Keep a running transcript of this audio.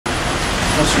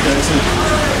What's your go-to?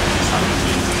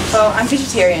 Well, I'm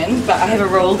vegetarian, but I have a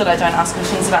rule that I don't ask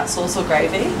questions about sauce or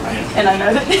gravy. And I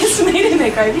know that there's meat in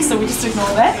their gravy, so we just ignore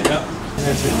that. Yeah.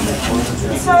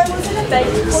 So, was it a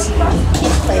baked pork?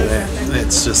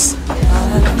 Let's just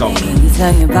go.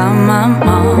 Tell you about my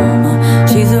mama.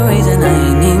 She's the reason I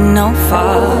ain't need no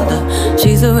father.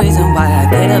 She's the reason why I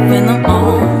get up in the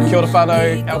morning. Kia ora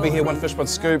whanau, Alby here, One Fish One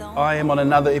Scoop. I am on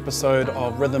another episode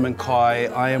of Rhythm and Kai.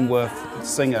 I am with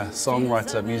singer,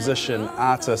 songwriter, musician,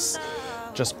 artist,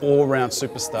 just all-round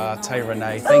superstar, Tay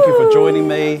Renee. Thank you for joining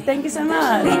me. Thank you so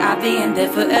much. I'll be in there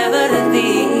forever to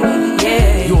thee.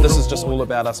 Yeah. This is just all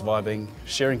about us vibing,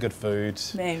 sharing good food,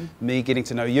 me getting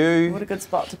to know you. What a good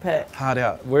spot to pick. Hard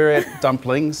out. We're at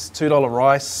Dumplings, $2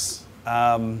 rice.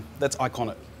 That's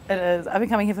iconic. It is. I've been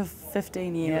coming here for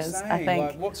 15 years, I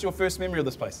think. Like, what's your first memory of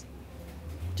this place?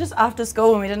 Just after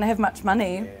school when we didn't have much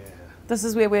money. Yeah. This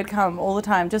is where we'd come all the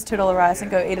time, just $2 rice and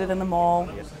go eat it in the mall.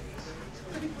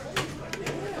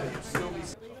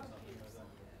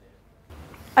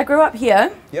 I grew up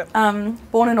here, Yep.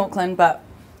 Born in Auckland, but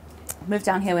moved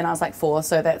down here when I was like 4,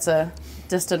 so that's a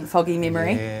distant, foggy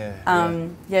memory.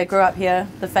 Yeah, grew up here.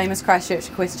 The famous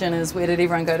Christchurch question is, where did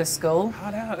everyone go to school?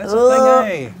 Hard out, that's a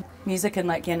thing, eh? Music in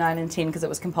like year 9 and 10 because it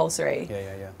was compulsory.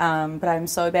 Yeah. But I'm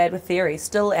so bad with theory,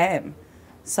 still am.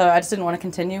 So I just didn't want to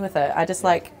continue with it. I just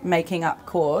like making up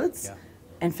chords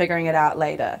and figuring it out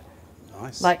later.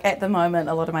 Nice. Like at the moment,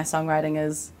 a lot of my songwriting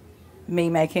is me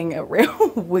making a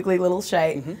real wiggly little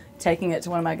shape, taking it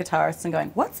to one of my guitarists and going,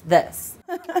 what's this?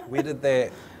 Where did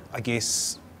that, I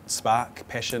guess, spark,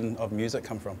 passion of music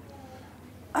come from?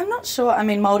 I'm not sure. I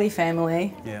mean, Māori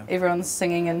family. Yeah. Everyone's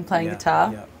singing and playing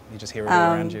guitar. Yeah. You just hear it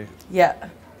all around you. Yeah.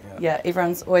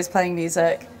 Everyone's always playing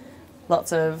music.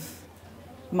 Lots of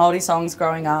Māori songs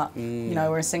growing up. You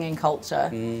know, we're a singing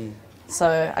culture.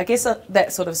 So I guess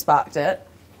that sort of sparked it.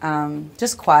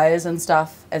 Just choirs and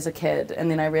stuff as a kid,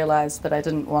 and then I realised that I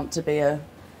didn't want to be a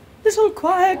little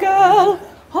choir girl.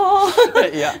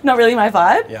 Oh. Not really my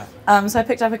vibe. So I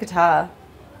picked up a guitar,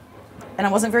 and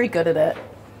I wasn't very good at it,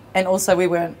 and also we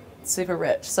weren't super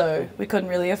rich, so we couldn't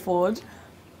really afford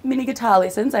many guitar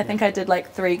lessons. I think I did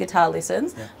like 3 guitar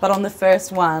lessons, but on the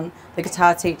first one, the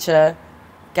guitar teacher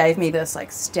gave me this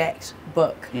like stacked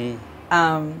book.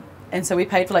 And so we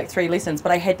paid for like 3 lessons,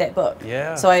 but I had that book.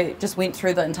 So I just went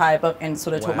through the entire book and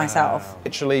sort of taught myself.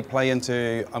 Actually play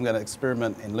into, I'm going to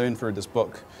experiment and learn through this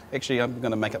book. Actually, I'm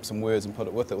going to make up some words and put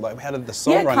it with it. Like, how did the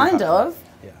songwriting Yeah, kind of.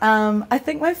 I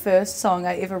think my first song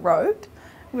I ever wrote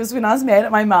was when I was mad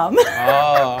at my mum.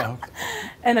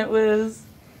 And it was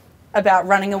about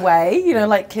running away. You know,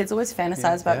 like kids always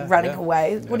fantasize about running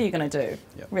away. What are you going to do,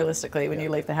 realistically, when you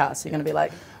leave the house? You're going to be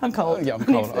like, I'm cold. Yeah, I'm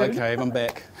cold. Okay, I'm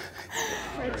back.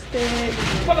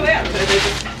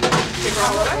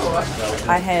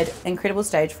 I had incredible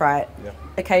stage fright.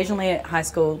 Occasionally at high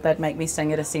school, they'd make me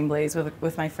sing at assemblies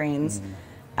with my friends.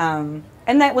 And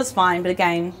that was fine, but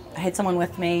again, I had someone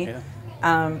with me.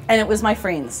 And it was my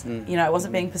friends. You know, it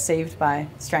wasn't being perceived by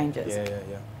strangers.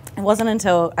 It wasn't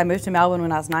until I moved to Melbourne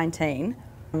when I was 19,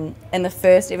 and the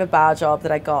first ever bar job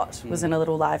that I got was in a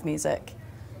little live music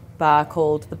bar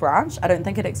called The Branch. I don't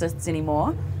think it exists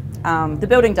anymore. The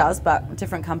building does, but a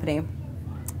different company.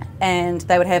 And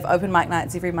they would have open mic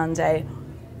nights every Monday.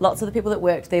 Lots of the people that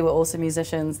worked there were also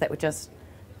musicians that would just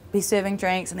be serving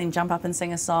drinks and then jump up and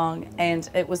sing a song, and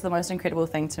it was the most incredible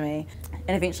thing to me.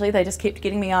 And eventually they just kept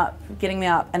getting me up,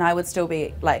 and I would still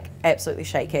be like absolutely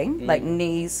shaking, like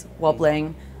knees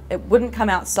wobbling. It wouldn't come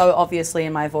out so obviously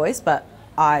in my voice, but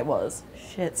I was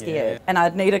shit scared. And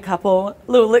I'd need a couple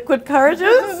little liquid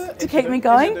courages to keep me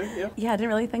going. I didn't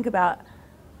really think about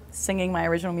singing my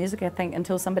original music, I think,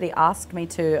 until somebody asked me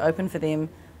to open for them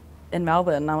in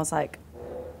Melbourne. And I was like,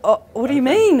 oh, what do you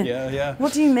mean?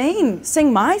 What do you mean?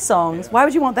 Sing my songs? Why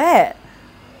would you want that?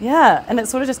 And it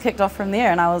sort of just kicked off from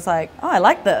there, and I was like, oh, I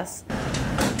like this.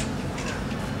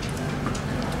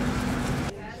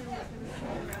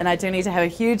 And I do need to have a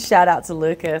huge shout out to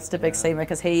Lucas, to Big Seamer,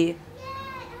 because he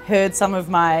heard some of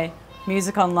my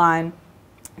music online,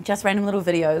 just random little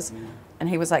videos, and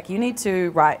he was like, you need to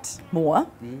write more,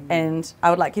 and I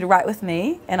would like you to write with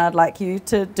me, and I'd like you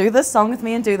to do this song with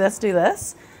me and do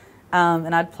this.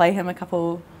 And I'd play him a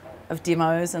couple of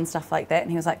demos and stuff like that, and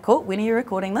he was like, cool, when are you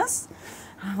recording this?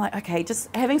 And I'm like, okay,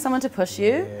 just having someone to push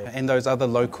you. And those other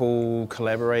local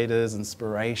collaborators,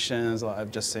 inspirations, like I've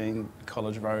just seen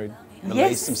College Road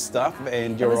release some stuff,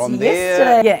 and you're on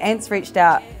there. Yeah, Ants reached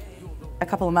out a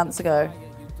couple of months ago,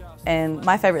 and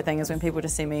my favourite thing is when people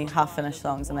just send me half-finished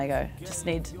songs and they go, just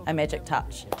need a magic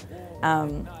touch.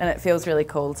 And it feels really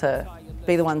cool to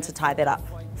be the one to tie that up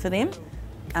for them,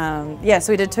 Yeah,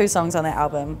 so we did 2 songs on that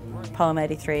album, Poem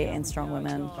 83 and Strong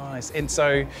Women. Nice. And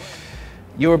so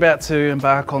you're about to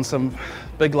embark on some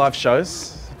big live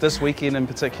shows, this weekend in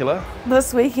particular.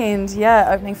 This weekend,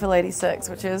 yeah, opening for Lady 6,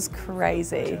 which is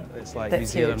crazy. It's like That's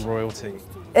New Zealand huge. royalty.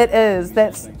 It is.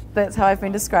 That's how I've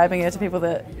been describing her to people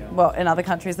that, well, in other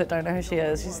countries that don't know who she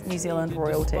is. She's New Zealand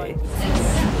royalty.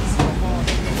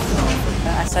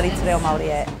 I studied Te Reo Māori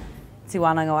at Te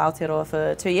Wānanga o Aotearoa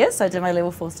for 2 years, so I did my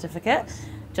level 4 certificate.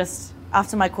 Just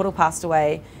after my koro passed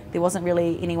away, there wasn't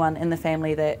really anyone in the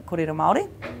family that kōrero Māori,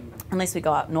 unless we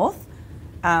go up north.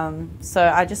 So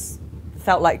I just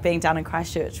felt like being down in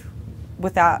Christchurch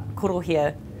without koro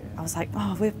here. I was like,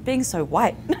 oh, we're being so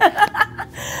white. I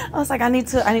was like, I need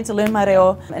to learn my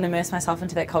reo and immerse myself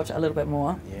into that culture a little bit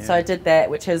more. Yeah. So I did that,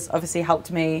 which has obviously helped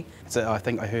me. So I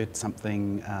think I heard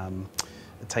something.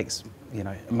 It takes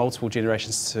multiple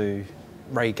generations to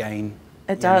regain.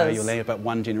 It does. Your land, but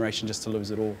one generation just to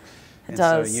lose it all. It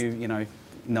does. So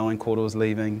knowing kōrero's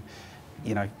leaving,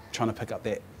 trying to pick up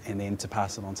that and then to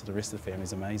pass it on to the rest of the family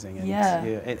is amazing. And, yeah.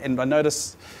 And I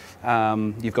notice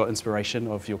you've got inspiration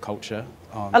of your culture.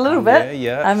 A little bit. There,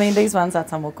 yeah. I mean, these ones are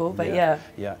tamoko, but yeah.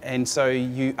 Yeah. And so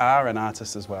you are an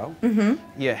artist as well.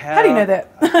 Mm-hmm. Yeah. How do you know that?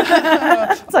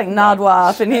 It's like Nardwa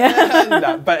up in here.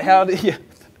 No, but how do you?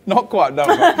 Not quite. No.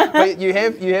 But you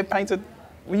have painted.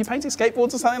 Were you painting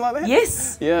skateboards or something like that?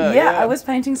 Yes. Yeah. I was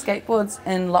painting skateboards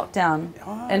in lockdown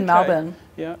in Melbourne.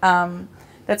 Yeah.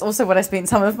 That's also what I spent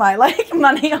some of my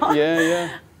money on. Yeah.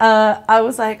 I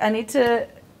was like, I need to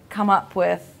come up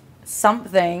with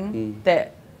something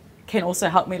that can also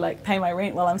help me pay my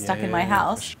rent while I'm stuck in my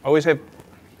house. I always have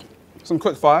some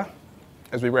quick fire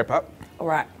as we wrap up. All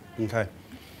right. Okay.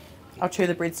 I'll chew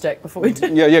the breadstick before we do.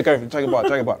 Yeah, go. Take a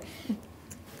bite.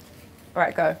 All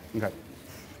right, go. Okay.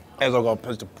 As I've got a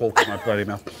piece of pork in my bloody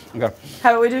mouth. Okay.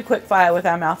 How about we do quick fire with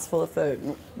our mouths full of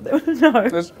food? No. We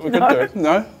could do it.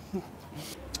 No?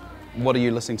 What are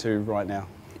you listening to right now?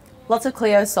 Lots of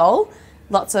Cleo Soul,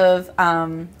 lots of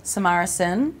Samara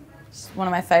Sin, one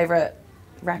of my favourite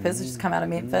rappers who's just come out of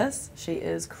Memphis. She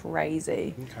is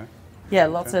crazy. Okay. Yeah,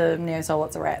 lots of neo soul,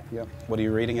 lots of rap. Yeah. What are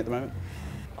you reading at the moment?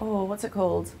 Oh, what's it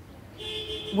called?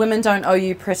 Women Don't Owe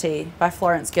You Pretty by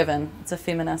Florence Given. It's a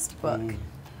feminist book.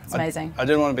 It's amazing. I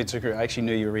didn't want to be too crude. I actually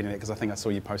knew you were reading it because I think I saw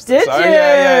you post it. Did so, you?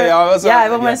 Yeah,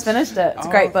 I've almost finished it. It's a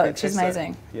great book. Fantastic. She's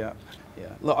amazing. Yeah.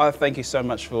 Look, I thank you so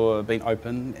much for being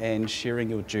open and sharing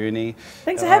your journey.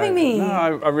 Thanks for having me.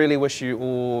 No, I really wish you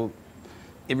all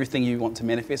everything you want to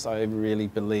manifest. I really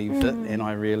believe it, and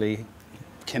I really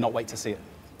cannot wait to see it.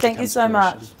 Thank you so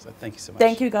much. So thank you so much.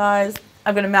 Thank you, guys.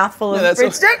 I've got a mouthful of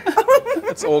breadstick.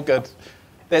 It's all good.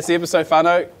 That's the episode,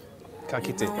 whānau. Ka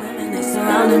kite. They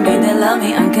surrounding me, they love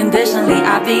me unconditionally.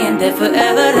 I be in there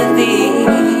forever to thee.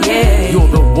 Yeah. You're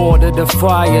the water, the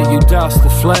fire, you douse the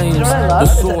flames. You know what I love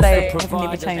is that they have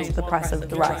never changed the price of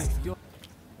the rice.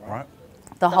 Right.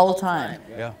 The whole time.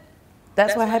 Yeah.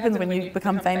 That's what happens when you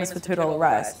become famous for $2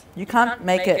 rice. You can't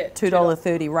make it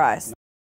 $2.30 rice.